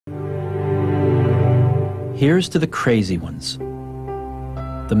Here's to the crazy ones,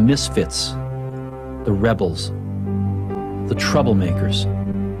 the misfits, the rebels, the troublemakers,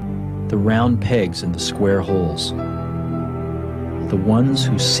 the round pegs in the square holes, the ones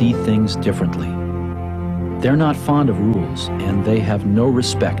who see things differently. They're not fond of rules, and they have no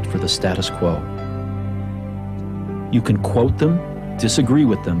respect for the status quo. You can quote them, disagree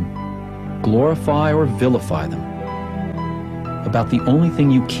with them, glorify or vilify them. About the only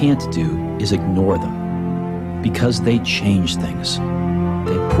thing you can't do is ignore them, because they change things.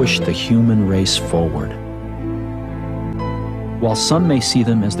 They push the human race forward. While some may see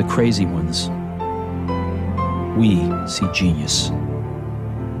them as the crazy ones, we see genius.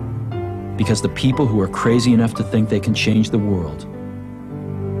 Because the people who are crazy enough to think they can change the world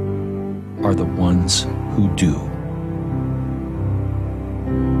are the ones who do.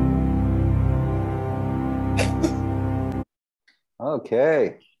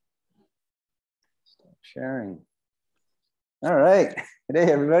 Okay. Stop sharing. All right. Good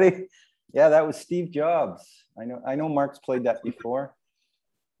day, everybody. Yeah, that was Steve Jobs. I know Mark's played that before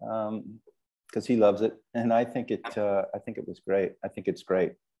because he loves it, and I think it was great. I think it's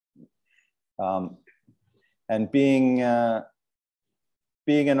great. And being an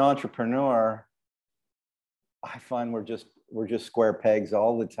entrepreneur, I find we're just square pegs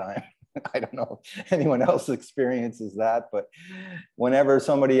all the time. I don't know if anyone else experiences that, but whenever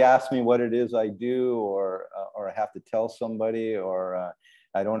somebody asks me what it is I do, or I have to tell somebody, or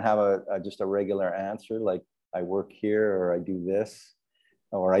I don't have just a regular answer, like I work here, or I do this,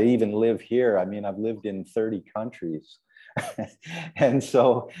 or I even live here. I mean, I've lived in 30 countries. And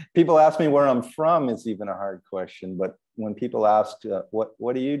so people ask me where I'm from is even a hard question. But when people ask,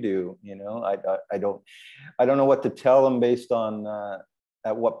 what do you do? You know, I don't know what to tell them based on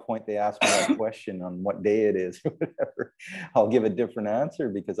at what point they ask me that question, on what day it is, or whatever. I'll give a different answer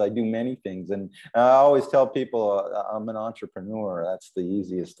because I do many things. And I always tell people I'm an entrepreneur. That's the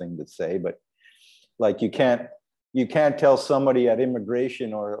easiest thing to say. But like you can't tell somebody at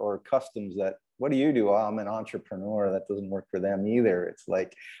immigration or customs that, what do you do? Oh, I'm an entrepreneur. That doesn't work for them either. It's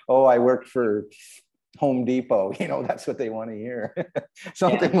like, oh, I work for Home Depot. You know, that's what they want to hear.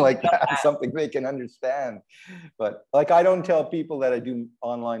 Something like that, something they can understand. But like, I don't tell people that I do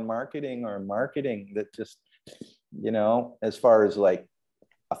online marketing or marketing, that just, you know, as far as like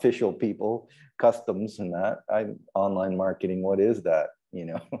official people, customs and that, online marketing, what is that?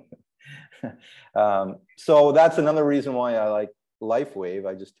 You know? So that's another reason why I like LifeWave.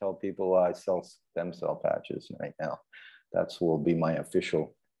 I just tell people I sell stem cell patches right now. That's will be my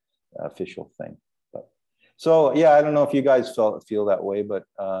official thing. But so yeah, I don't know if you guys feel that way, but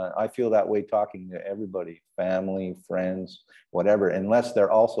I feel that way talking to everybody, family, friends, whatever. Unless they're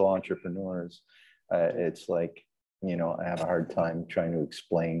also entrepreneurs, it's like, you know, I have a hard time trying to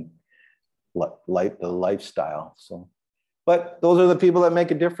explain the lifestyle. So, but those are the people that make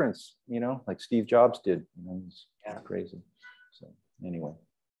a difference, you know, like Steve Jobs did. You know, he's crazy. So anyway,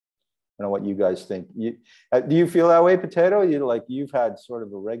 I don't know what you guys think. Do you feel that way, Potato? You've had sort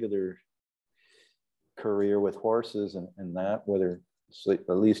of a regular career with horses and that, whether so at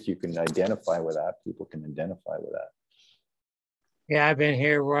least you can identify with that. People can identify with that. Yeah, I've been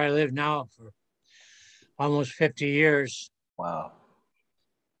here where I live now for almost 50 years. Wow.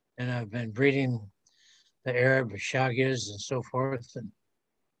 And I've been breeding the Arab Shagas and so forth. And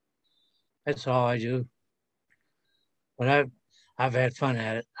that's all I do. But I've had fun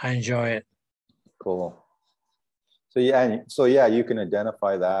at it. I enjoy it. Cool. So yeah, you can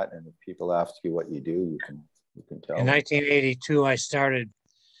identify that, and if people ask you what you do, you can tell. In 1982,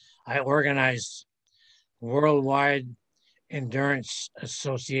 I organized Worldwide Endurance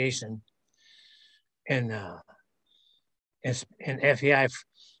Association in FEI.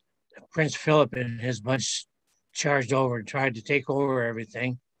 Prince Philip and his bunch charged over and tried to take over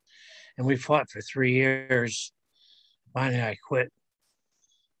everything, and we fought for 3 years. Finally, I quit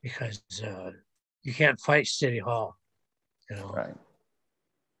because you can't fight City Hall, you know. Right.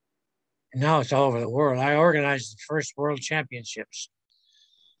 And now it's all over the world. I organized the first World Championships,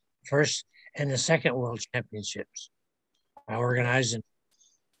 first and the second World Championships. I organized, and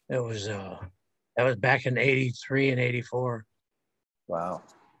that was back in '83 and '84. Wow.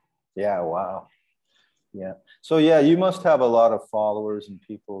 Yeah. Wow. Yeah. So yeah, you must have a lot of followers and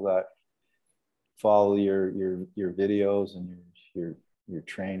people that follow your videos and your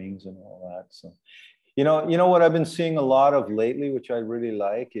trainings and all that. So, you know what I've been seeing a lot of lately, which I really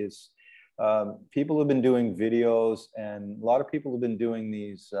like, is people have been doing videos, and a lot of people have been doing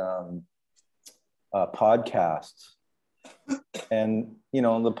these podcasts. And, you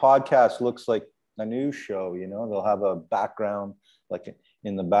know, the podcast looks like a news show, you know, they'll have a background, like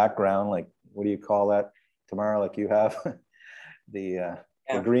in the background, like, what do you call that? Tamara, like you have the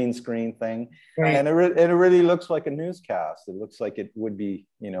green screen thing. Right. And it really looks like a newscast. It looks like it would be,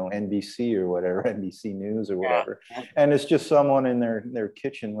 you know, NBC or whatever, NBC News or whatever. Yeah. And it's just someone in their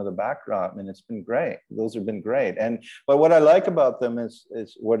kitchen with a backdrop, and it's been great. Those have been great. But what I like about them is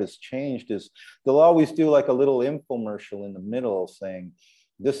what has changed is they'll always do like a little infomercial in the middle saying,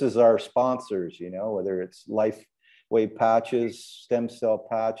 this is our sponsors, you know, whether it's LifeWave patches, stem cell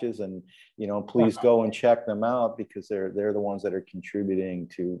patches, and, you know, please go and check them out because they're the ones that are contributing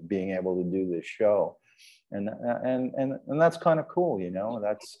to being able to do this show. And that's kind of cool, you know,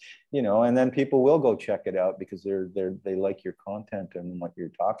 that's, you know, and then people will go check it out because they like your content and what you're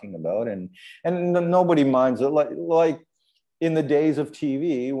talking about. And nobody minds it. Like in the days of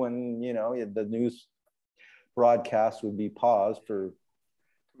TV when, you know, the news broadcast would be paused for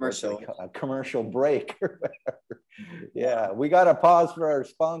a commercial break or whatever. Yeah, we got to pause for our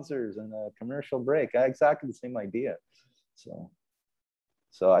sponsors and a commercial break. Exactly the same idea. So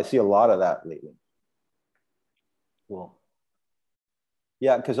I see a lot of that lately. Cool.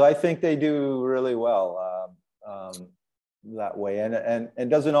 Yeah, because I think they do really well that way. And it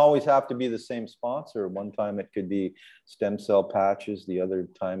doesn't always have to be the same sponsor. One time it could be stem cell patches. The other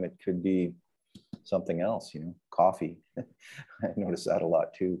time it could be something else, you know, coffee. I notice that a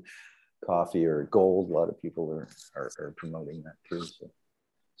lot too. Coffee or gold. A lot of people are promoting that too.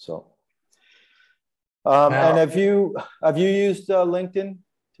 And have you used LinkedIn,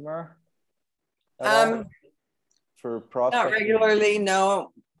 Tamara? For prospecting? Not regularly,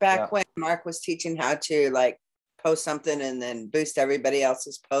 no. Back when Mark was teaching how to like post something and then boost everybody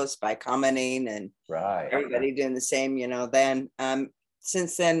else's posts by commenting and everybody doing the same, you know, then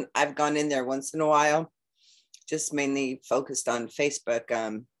since then I've gone in there once in a while, just mainly focused on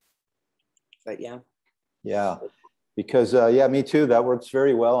Facebook. But yeah, because me too, that works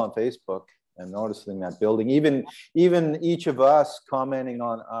very well on Facebook. I'm noticing that building, even each of us commenting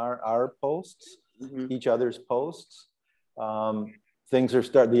on our posts, each other's posts, things are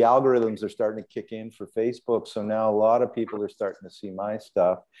the algorithms are starting to kick in for Facebook. So now a lot of people are starting to see my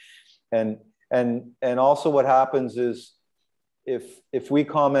stuff. And also what happens is if we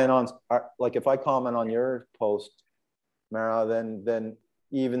comment on, like if I comment on your post, Mara, then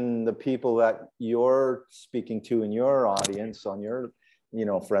even the people that you're speaking to in your audience on your, you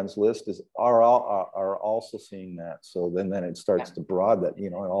know, friends list are also seeing that. So then it starts to broaden that,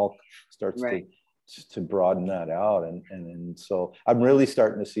 you know, it all starts to broaden that out. And so I'm really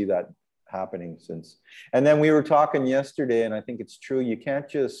starting to see that happening and then we were talking yesterday, and I think it's true. You can't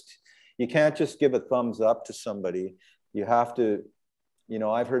just give a thumbs up to somebody. You have to, you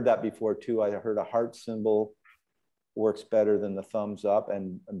know, I've heard that before too. I heard a heart symbol works better than the thumbs up.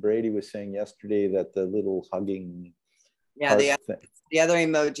 And Brady was saying yesterday that the little hugging. Yeah, the other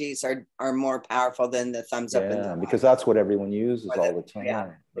emojis are more powerful than the thumbs up. Yeah, because that's what everyone uses all the time.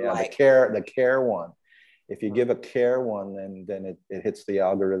 Yeah, like, the care one. If you give a care one, then it hits the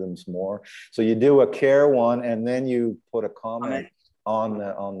algorithms more. So you do a care one, and then you put a comment on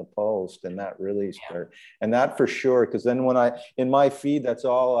the post, and that really starts. And that for sure, because then in my feed, that's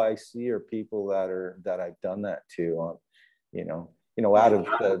all I see are people that I've done that to. You know, out of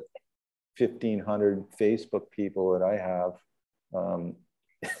the 1,500 Facebook people that I have,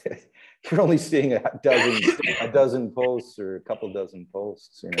 you're only seeing a dozen posts or a couple dozen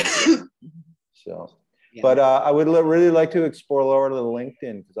posts, you know. So, but I would really like to explore over to the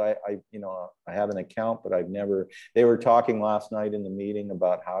LinkedIn, because I have an account, but I've never. They were talking last night in the meeting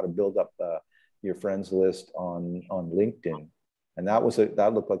about how to build up your friends list on LinkedIn, and that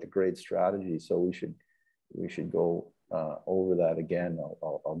looked like a great strategy. So we should go over that again.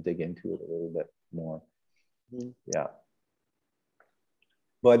 I'll dig into it a little bit more. Yeah.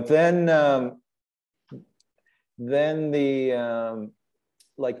 But then the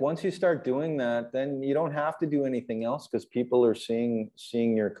like once you start doing that, then you don't have to do anything else, because people are seeing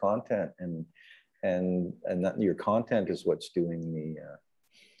your content, and that your content is what's doing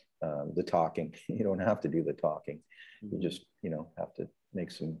the talking. You don't have to do the talking. You just have to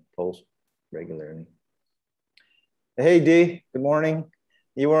make some posts regularly. Hey D, good morning.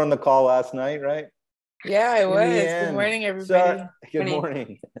 You were on the call last night, right? Yeah, I was. Good morning, everybody. Good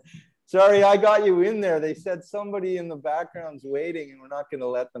morning. Sorry, I got you in there. They said somebody in the background's waiting and we're not going to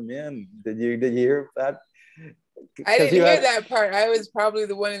let them in. Did you hear that? I didn't hear that part. I was probably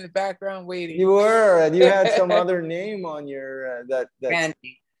the one in the background waiting. You were, and you had some other name on your that.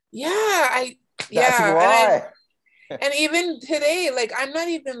 Yeah, That's why. And even today, like I'm not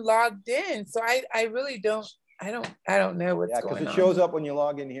even logged in, so I really don't. I don't know what's going on. Yeah, because it shows up when you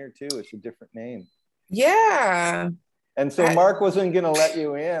log in here too. It's a different name. Yeah. And so Mark wasn't going to let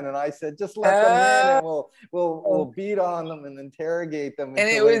you in, and I said, just let them in, and we'll beat on them and interrogate them. And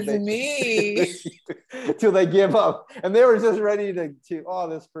it was me till they give up. And they were just ready to oh,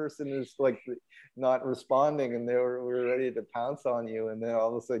 this person is like not responding, and we were ready to pounce on you. And then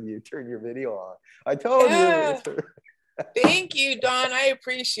all of a sudden, you turn your video on. I told you. Thank you, Dawn. I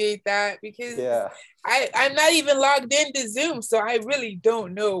appreciate that, because I'm not even logged into Zoom, so I really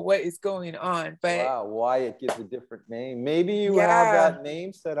don't know what is going on. But wow, why it gives a different name? Maybe you have that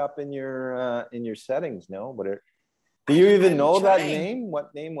name set up in your settings. No, but do you even know that name?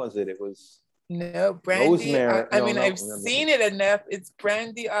 What name was it? It was no Brandy. Rosemary. I mean, I've seen it enough. It's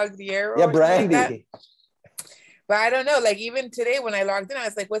Brandy Aguilera. Yeah, Brandy. But I don't know, like even today when I logged in, I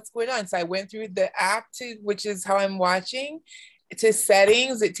was like, what's going on? So I went through the app which is how I'm watching, to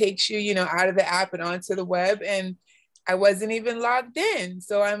settings. It takes you, you know, out of the app and onto the web. And I wasn't even logged in.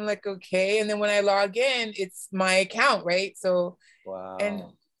 So I'm like, okay. And then when I log in, it's my account, right? So, wow. And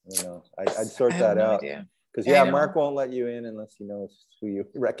you know, I'd sort that out. Because Mark won't let you in unless he knows who you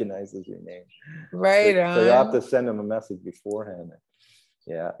recognizes your name. Right. So you'll have to send him a message beforehand.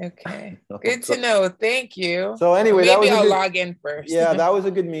 Yeah. Okay. Good to know. Thank you. So anyway, maybe I'll log in first. Yeah, that was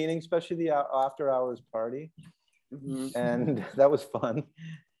a good meeting, especially the after hours party. And that was fun.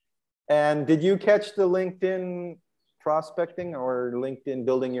 And did you catch the LinkedIn prospecting or LinkedIn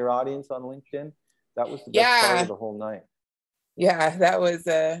building your audience on LinkedIn? That was the best part of the whole night. Yeah, that was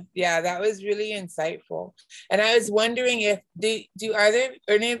really insightful. And I was wondering if are there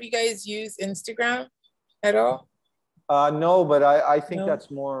any of you guys use Instagram at all? No, but I think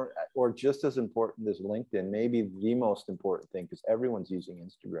that's more or just as important as LinkedIn, maybe the most important thing, because everyone's using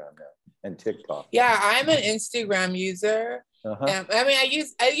Instagram now and TikTok. Yeah, I'm an Instagram user. I mean,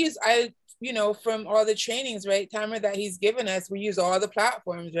 I you know, from all the trainings, right, Timer, that he's given us, we use all the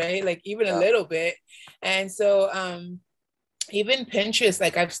platforms, right? Like even a little bit. And so even Pinterest,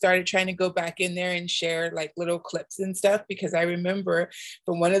 like I've started trying to go back in there and share like little clips and stuff, because I remember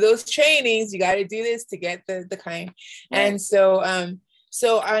from one of those trainings, you got to do this to get the kind. Right. And so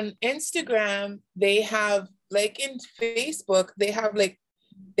so on Instagram, they have, like in Facebook, they have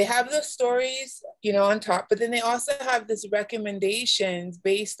the stories, you know, on top, but then they also have this recommendations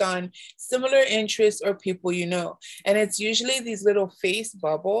based on similar interests or people, you know, and it's usually these little face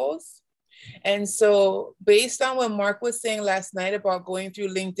bubbles. And so based on what Mark was saying last night about going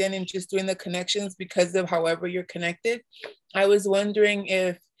through LinkedIn and just doing the connections because of however you're connected, I was wondering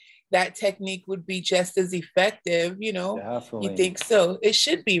if that technique would be just as effective, you know. Definitely. You think so? It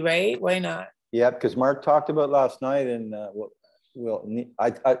should be, right? Why not? Yeah, because Mark talked about last night, and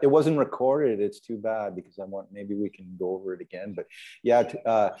it wasn't recorded. It's too bad, because maybe we can go over it again. But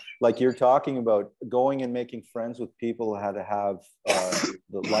yeah, like you're talking about going and making friends with people who had to have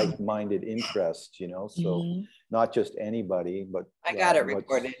the like-minded interests, you know, so not just anybody, but I got it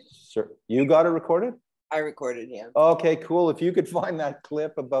recorded. You got it recorded? I recorded, yeah. Okay, cool. If you could find that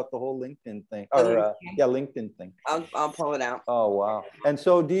clip about the whole LinkedIn thing, or LinkedIn thing. I'll pull it out. Oh wow! And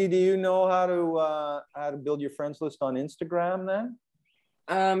so, Dee, do you know how to build your friends list on Instagram then?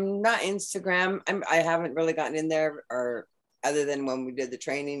 Not Instagram. I haven't really gotten in there, or other than when we did the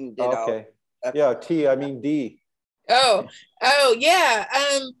training. I mean D. Oh yeah.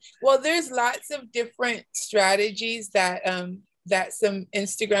 Well, there's lots of different strategies that some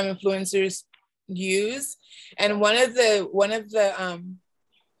Instagram influencers use, and one of the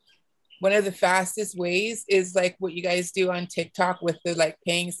fastest ways is like what you guys do on TikTok with the like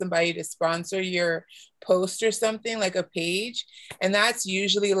paying somebody to sponsor your post or something, like a page. And that's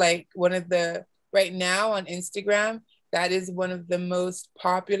usually like right now on Instagram, that is one of the most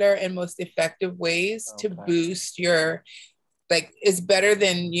popular and most effective ways to boost your, like, it's better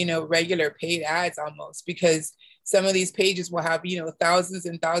than, you know, regular paid ads almost, because some of these pages will have, you know, thousands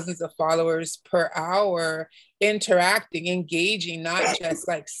and thousands of followers per hour interacting, engaging, not just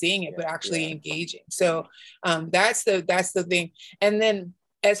like seeing it, but actually engaging. So that's the thing. And then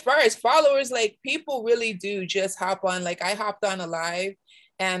as far as followers, like people really do just hop on. Like I hopped on a live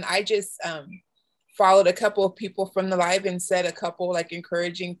and I just followed a couple of people from the live and said a couple like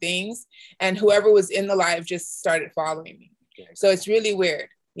encouraging things. And whoever was in the live just started following me. So it's really weird,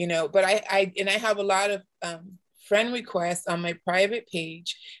 you know, but I have a lot of friend requests on my private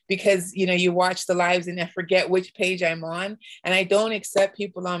page, because, you know, you watch the lives and I forget which page I'm on, and I don't accept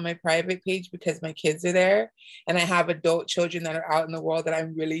people on my private page because my kids are there, and I have adult children that are out in the world that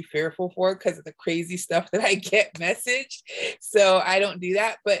I'm really fearful for because of the crazy stuff that I get messaged. So I don't do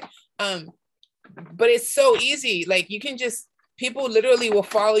that, but it's so easy. Like you can just, people literally will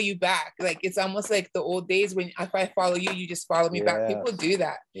follow you back. Like it's almost like the old days when if I follow you, you just follow me back. People do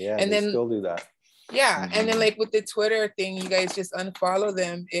that. Yeah, and then still do that. Yeah. And then like with the Twitter thing, you guys just unfollow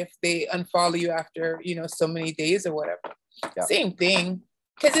them if they unfollow you after, you know, so many days or whatever. Yeah. Same thing.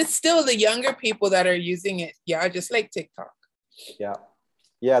 Because it's still the younger people that are using it. Yeah, just like TikTok. Yeah.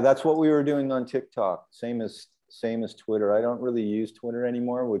 Yeah, that's what we were doing on TikTok. Same as Twitter. I don't really use Twitter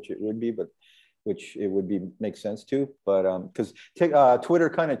anymore, which it would be, but make sense to, but because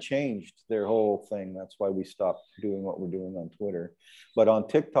Twitter kind of changed their whole thing. That's why we stopped doing what we're doing on Twitter. But on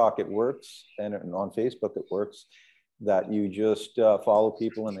TikTok it works, and on Facebook it works, that you just follow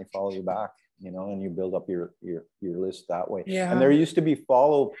people and they follow you back, you know, and you build up your list that way. Yeah. And there used to be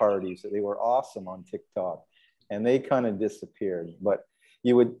follow parties. They were awesome on TikTok, and they kind of disappeared. But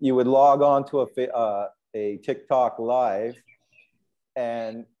you would log on to a TikTok live,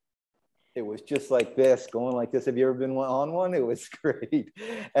 and it was just like this, going like this. Have you ever been on one? It was great.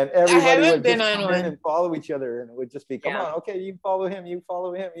 And everybody would just come in and follow each other. And it would just be, come on, okay, you follow him, you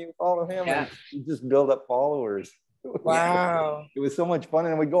follow him, you follow him. Yeah. And you just build up followers. Wow. It was so much fun.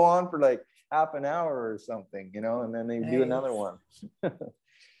 And we'd go on for like half an hour or something, you know, and then they'd do another one.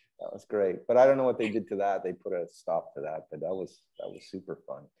 That was great. But I don't know what they did to that. They put a stop to that, but that was super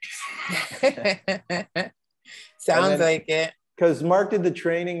fun. Sounds like it. Because Mark did the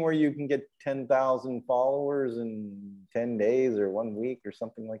training where you can get 10,000 followers in 10 days or 1 week or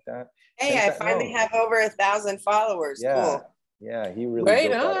something like that. Hey, I finally have over 1,000 followers. Yeah. Cool. Yeah, he really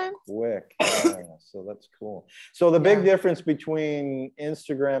did that quick. Yeah, so that's cool. So the big difference between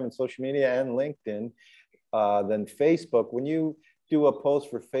Instagram and social media and LinkedIn than Facebook, when you do a post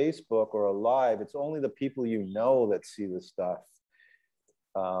for Facebook or a live, it's only the people you know that see the stuff.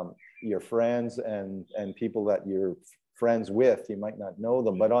 Your friends and people that you're friends with, you might not know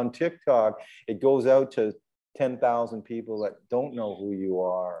them, but on TikTok it goes out to 10,000 people that don't know who you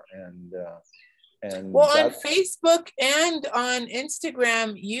are, and well, on Facebook and on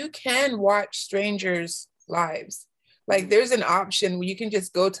Instagram you can watch strangers lives. Like there's an option where you can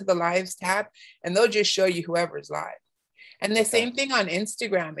just go to the lives tab and they'll just show you whoever's live. And the same thing on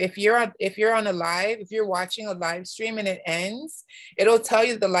Instagram. If you're on a live, if you're watching a live stream and it ends, it'll tell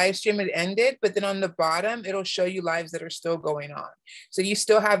you the live stream had ended, but then on the bottom, it'll show you lives that are still going on. So you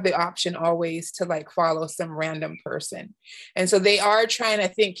still have the option always to like follow some random person. And so they are trying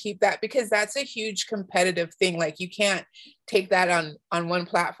to keep that, because that's a huge competitive thing. Like you can't take that on one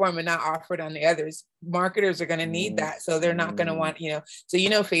platform and not offer it on the others. Marketers are going to need that. So they're not going to want, so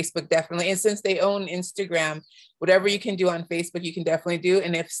Facebook definitely. And since they own Instagram, whatever you can do on Facebook, you can definitely do.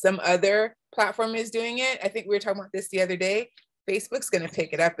 And if some other platform is doing it, I think we were talking about this the other day, Facebook's going to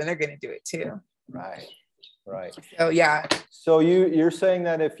pick it up and they're going to do it too. Right. So yeah. So you're saying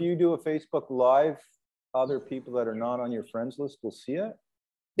that if you do a Facebook Live, other people that are not on your friends list will see it?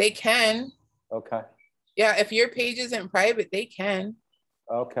 They can. Okay. Yeah, if your page isn't private, they can.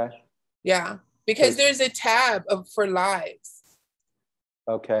 Okay. Yeah, because there's a tab for lives.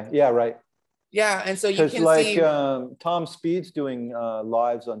 Okay. Yeah, right. Yeah, and so you can see. Tom Speed's doing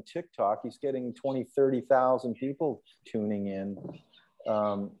lives on TikTok. He's getting 20, 30,000 people tuning in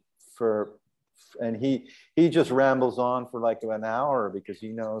and he just rambles on for like an hour because he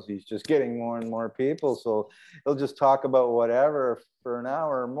knows he's just getting more and more people. So he'll just talk about whatever for an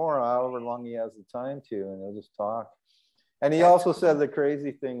hour or more, however long he has the time to, and he'll just talk. And he also said the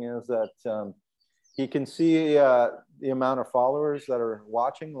crazy thing is that he can see the amount of followers that are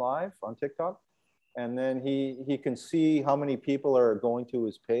watching live on TikTok. And then he can see how many people are going to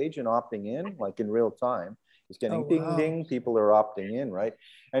his page and opting in, like in real time. He's getting ding, people are opting in, right?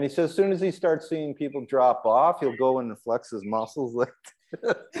 And he says, as soon as he starts seeing people drop off, he'll go and flex his muscles like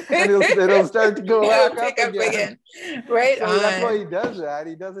and it'll start to go back up again. Right. So that's why he does that.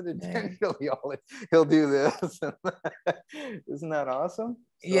 He does it intentionally. He'll do this. Isn't that awesome?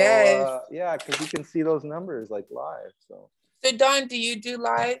 So, yes. Yeah, because you can see those numbers like live. So Don, do you do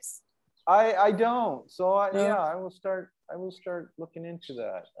lives? I don't. So I will start looking into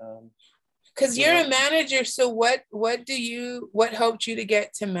that. Because you're a manager, so what helped you to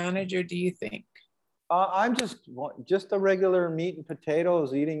get to manager, do you think? I'm just a regular meat and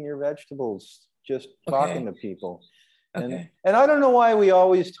potatoes, eating your vegetables, just talking to people. And I don't know why we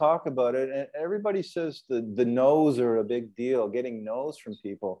always talk about it. And everybody says the no's are a big deal, getting no's from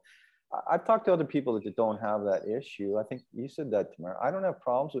people. I've talked to other people that don't have that issue. I think you said that, Tamara. I don't have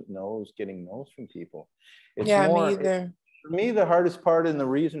problems with no's, getting no's from people. It's me either. For me, the hardest part and the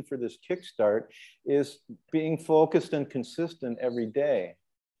reason for this kickstart is being focused and consistent every day.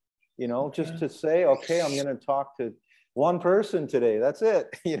 Just to say, okay, I'm going to talk to one person today. That's it.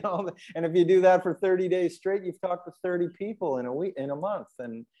 And if you do that for 30 days straight, you've talked to 30 people in a week, in a month.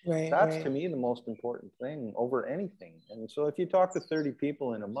 And that's to me the most important thing over anything. And so if you talk to 30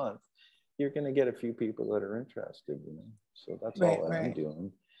 people in a month, you're going to get a few people that are interested, you know. So that's all that I'm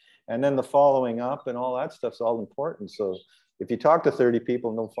doing. And then the following up and all that stuff's all important. So if you talk to 30 people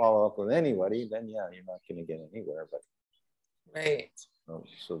and don't follow up with anybody, then yeah, you're not going to get anywhere. But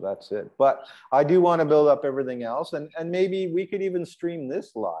so that's it. But I do want to build up everything else, and maybe we could even stream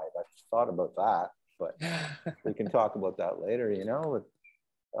this live. I've thought about that, but we can talk about that later, you know.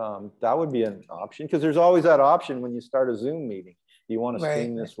 That would be an option, because there's always that option when you start a Zoom meeting. You want to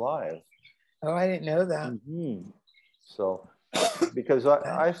stream this live. Oh, I didn't know that. So, because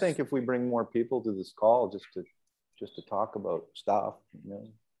I think if we bring more people to this call just to talk about stuff,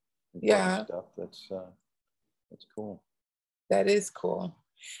 you know, stuff, that's cool. That is cool.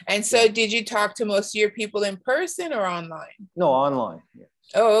 And so did you talk to most of your people in person or online? No, online. Yeah.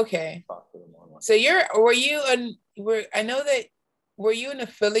 Oh, okay. Talk to them online. So were you an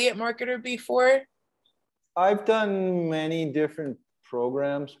affiliate marketer before? I've done many different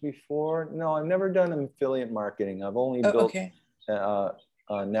programs before. No, I've never done affiliate marketing. I've only built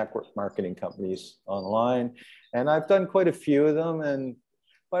network marketing companies online, and I've done quite a few of them.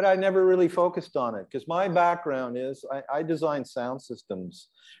 But I never really focused on it, because my background is I design sound systems,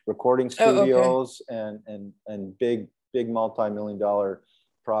 recording studios, and big multi-million-dollar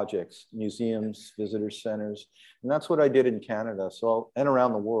projects, museums, visitor centers, and that's what I did in Canada, and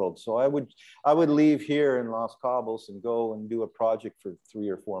around the world. So I would leave here in Los Cabos and go and do a project for 3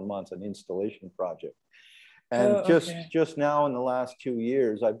 or 4 months, an installation project. And just now in the last 2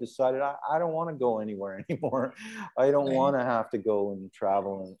 years, I've decided I don't want to go anywhere anymore. I don't want to have to go and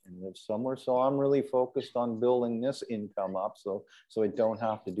travel and live somewhere. So I'm really focused on building this income up, so I don't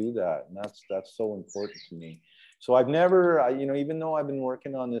have to do that. And that's so important to me. So I've never, you know, even though I've been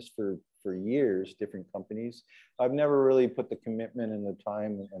working on this for years, different companies, I've never really put the commitment and the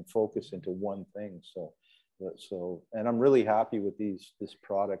time and focus into one thing. So, and I'm really happy with this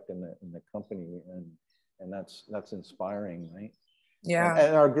product and the company, and that's inspiring, right? Yeah.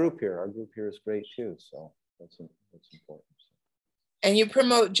 And our group here is great too. So that's important. And you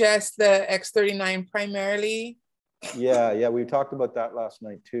promote just the X39 primarily? Yeah, we talked about that last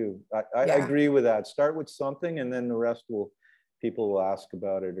night too. I agree with that. Start with something, and then the rest people will ask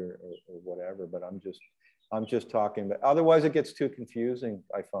about it or whatever. But I'm just talking about. Otherwise, it gets too confusing,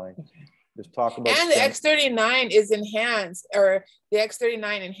 I find. Just talk about. And the X39 is enhanced, or the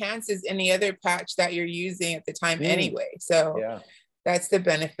X39 enhances any other patch that you're using at the time anyway. So that's the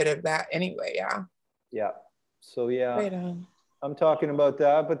benefit of that anyway. Yeah. So right on. I'm talking about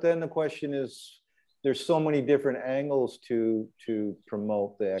that, but then the question is, there's so many different angles to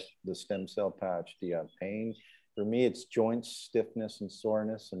promote the stem cell patch. Do you have pain? For me, it's joints, stiffness, and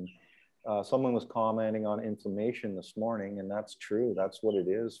soreness. And someone was commenting on inflammation this morning, and that's true. That's what it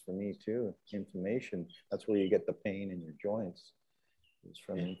is for me too. Inflammation. That's where you get the pain in your joints. It's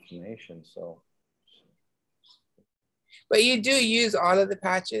from inflammation. So. But you do use all of the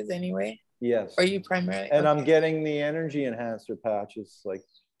patches anyway? Yes. Or you primarily? And I'm getting the energy enhancer patches, like,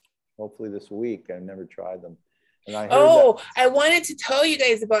 hopefully this week. I've never tried them. And I heard I wanted to tell you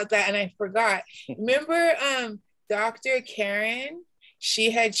guys about that, and I forgot. Remember Dr. Karen?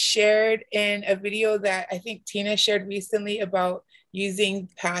 She had shared in a video that I think Tina shared recently about using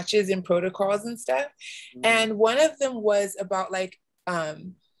patches and protocols and stuff. And one of them was about like,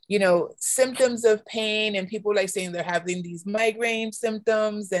 you know, symptoms of pain, and people like saying they're having these migraine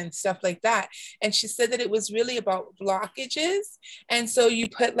symptoms and stuff like that. And she said that it was really about blockages. And so you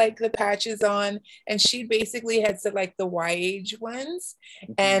put like the patches on, and she basically had said like the YH ones.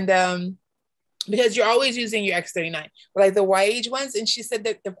 And because you're always using your X39, like the YH ones. And she said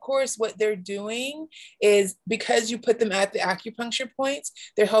that, of course, what they're doing is, because you put them at the acupuncture points,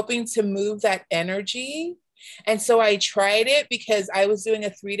 they're helping to move that energy. And so I tried it because I was doing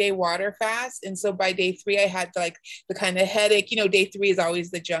a 3-day water fast. And so by day 3, I had like the kind of headache, you know, day 3 is always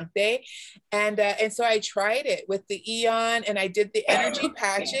the junk day. And so I tried it with the Eon, and I did the energy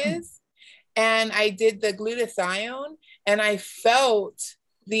patches, and I did the glutathione, and I felt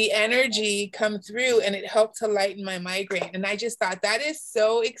the energy come through, and it helped to lighten my migraine. And I just thought that is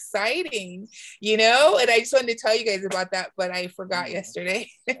so exciting, you know, and I just wanted to tell you guys about that, but I forgot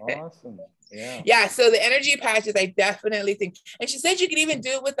yesterday. Awesome. Yeah. So the energy patches, I definitely think, and she said you can even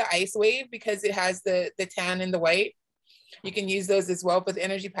do it with the ice wave because it has the tan and the white. You can use those as well, but the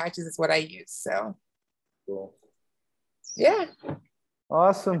energy patches is what I use. So cool. Yeah.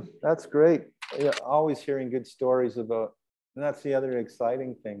 Awesome. That's great. Yeah, always hearing good stories about, and that's the other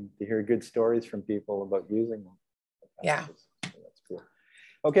exciting thing, to hear good stories from people about using them. Yeah. That's cool.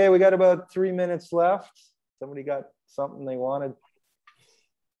 Okay, we got about 3 minutes left. Somebody got something they wanted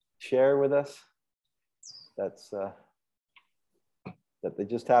share with us? That's that they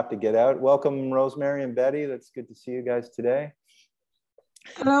just have to get out. Welcome, Rosemary and Betty. That's good to see you guys today.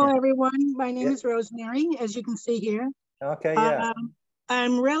 Hello, everyone. My name is Rosemary, as you can see here. Okay, yeah.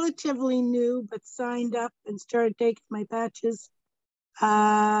 I'm relatively new, but signed up and started taking my patches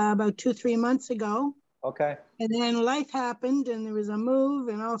about 2-3 months ago. Okay. And then life happened and there was a move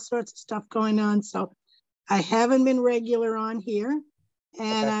and all sorts of stuff going on. So I haven't been regular on here,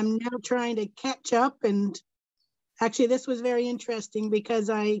 and I'm now trying to catch up. And actually this was very interesting because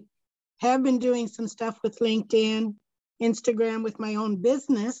I have been doing some stuff with LinkedIn, Instagram with my own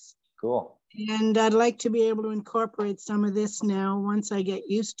business. Cool. And I'd like to be able to incorporate some of this now once I get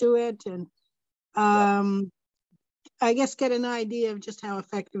used to it. And I guess get an idea of just how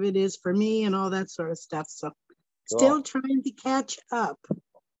effective it is for me and all that sort of stuff. So still trying to catch up.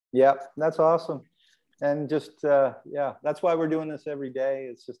 Yeah, that's awesome. And just, yeah, that's why we're doing this every day.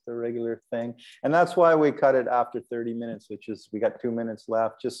 It's just a regular thing. And that's why we cut it after 30 minutes, which is, we got 2 minutes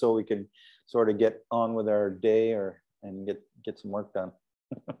left, just so we can sort of get on with our day and get some work done.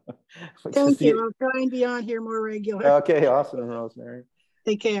 Thank you. I'll try and be on here more regular. Okay, awesome, Rosemary.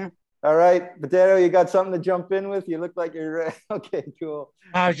 Take care. All right, Potato, you got something to jump in with? You look like you're ready. Okay, cool.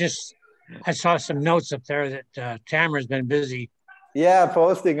 I saw some notes up there that Tamara's been busy. Yeah,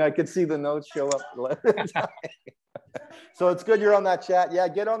 posting. I could see the notes show up. So it's good you're on that chat. Yeah,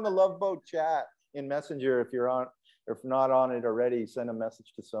 get on the LoveBoat chat in Messenger if you're on. If not on it already, send a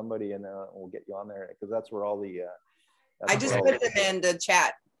message to somebody and we'll get you on there, because that's where all the. I just put them in the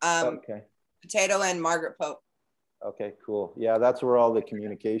chat. Okay. Potato and Margaret Pope. Okay, cool. Yeah, that's where all the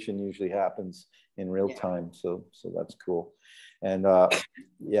communication usually happens in real time. So that's cool. And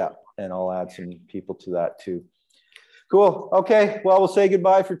yeah, and I'll add some people to that too. Cool. Okay. Well, we'll say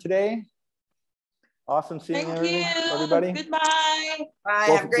goodbye for today. Awesome seeing everybody. Goodbye. Bye.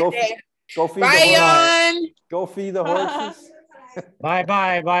 Have a great day. Go feed Bye, the Jan. Go feed the horses. Bye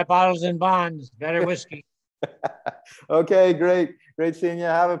bottles and bonds. Better whiskey. Okay, great seeing you.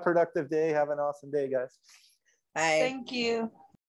 Have a productive day. Have an awesome day, guys. Bye. Thank you.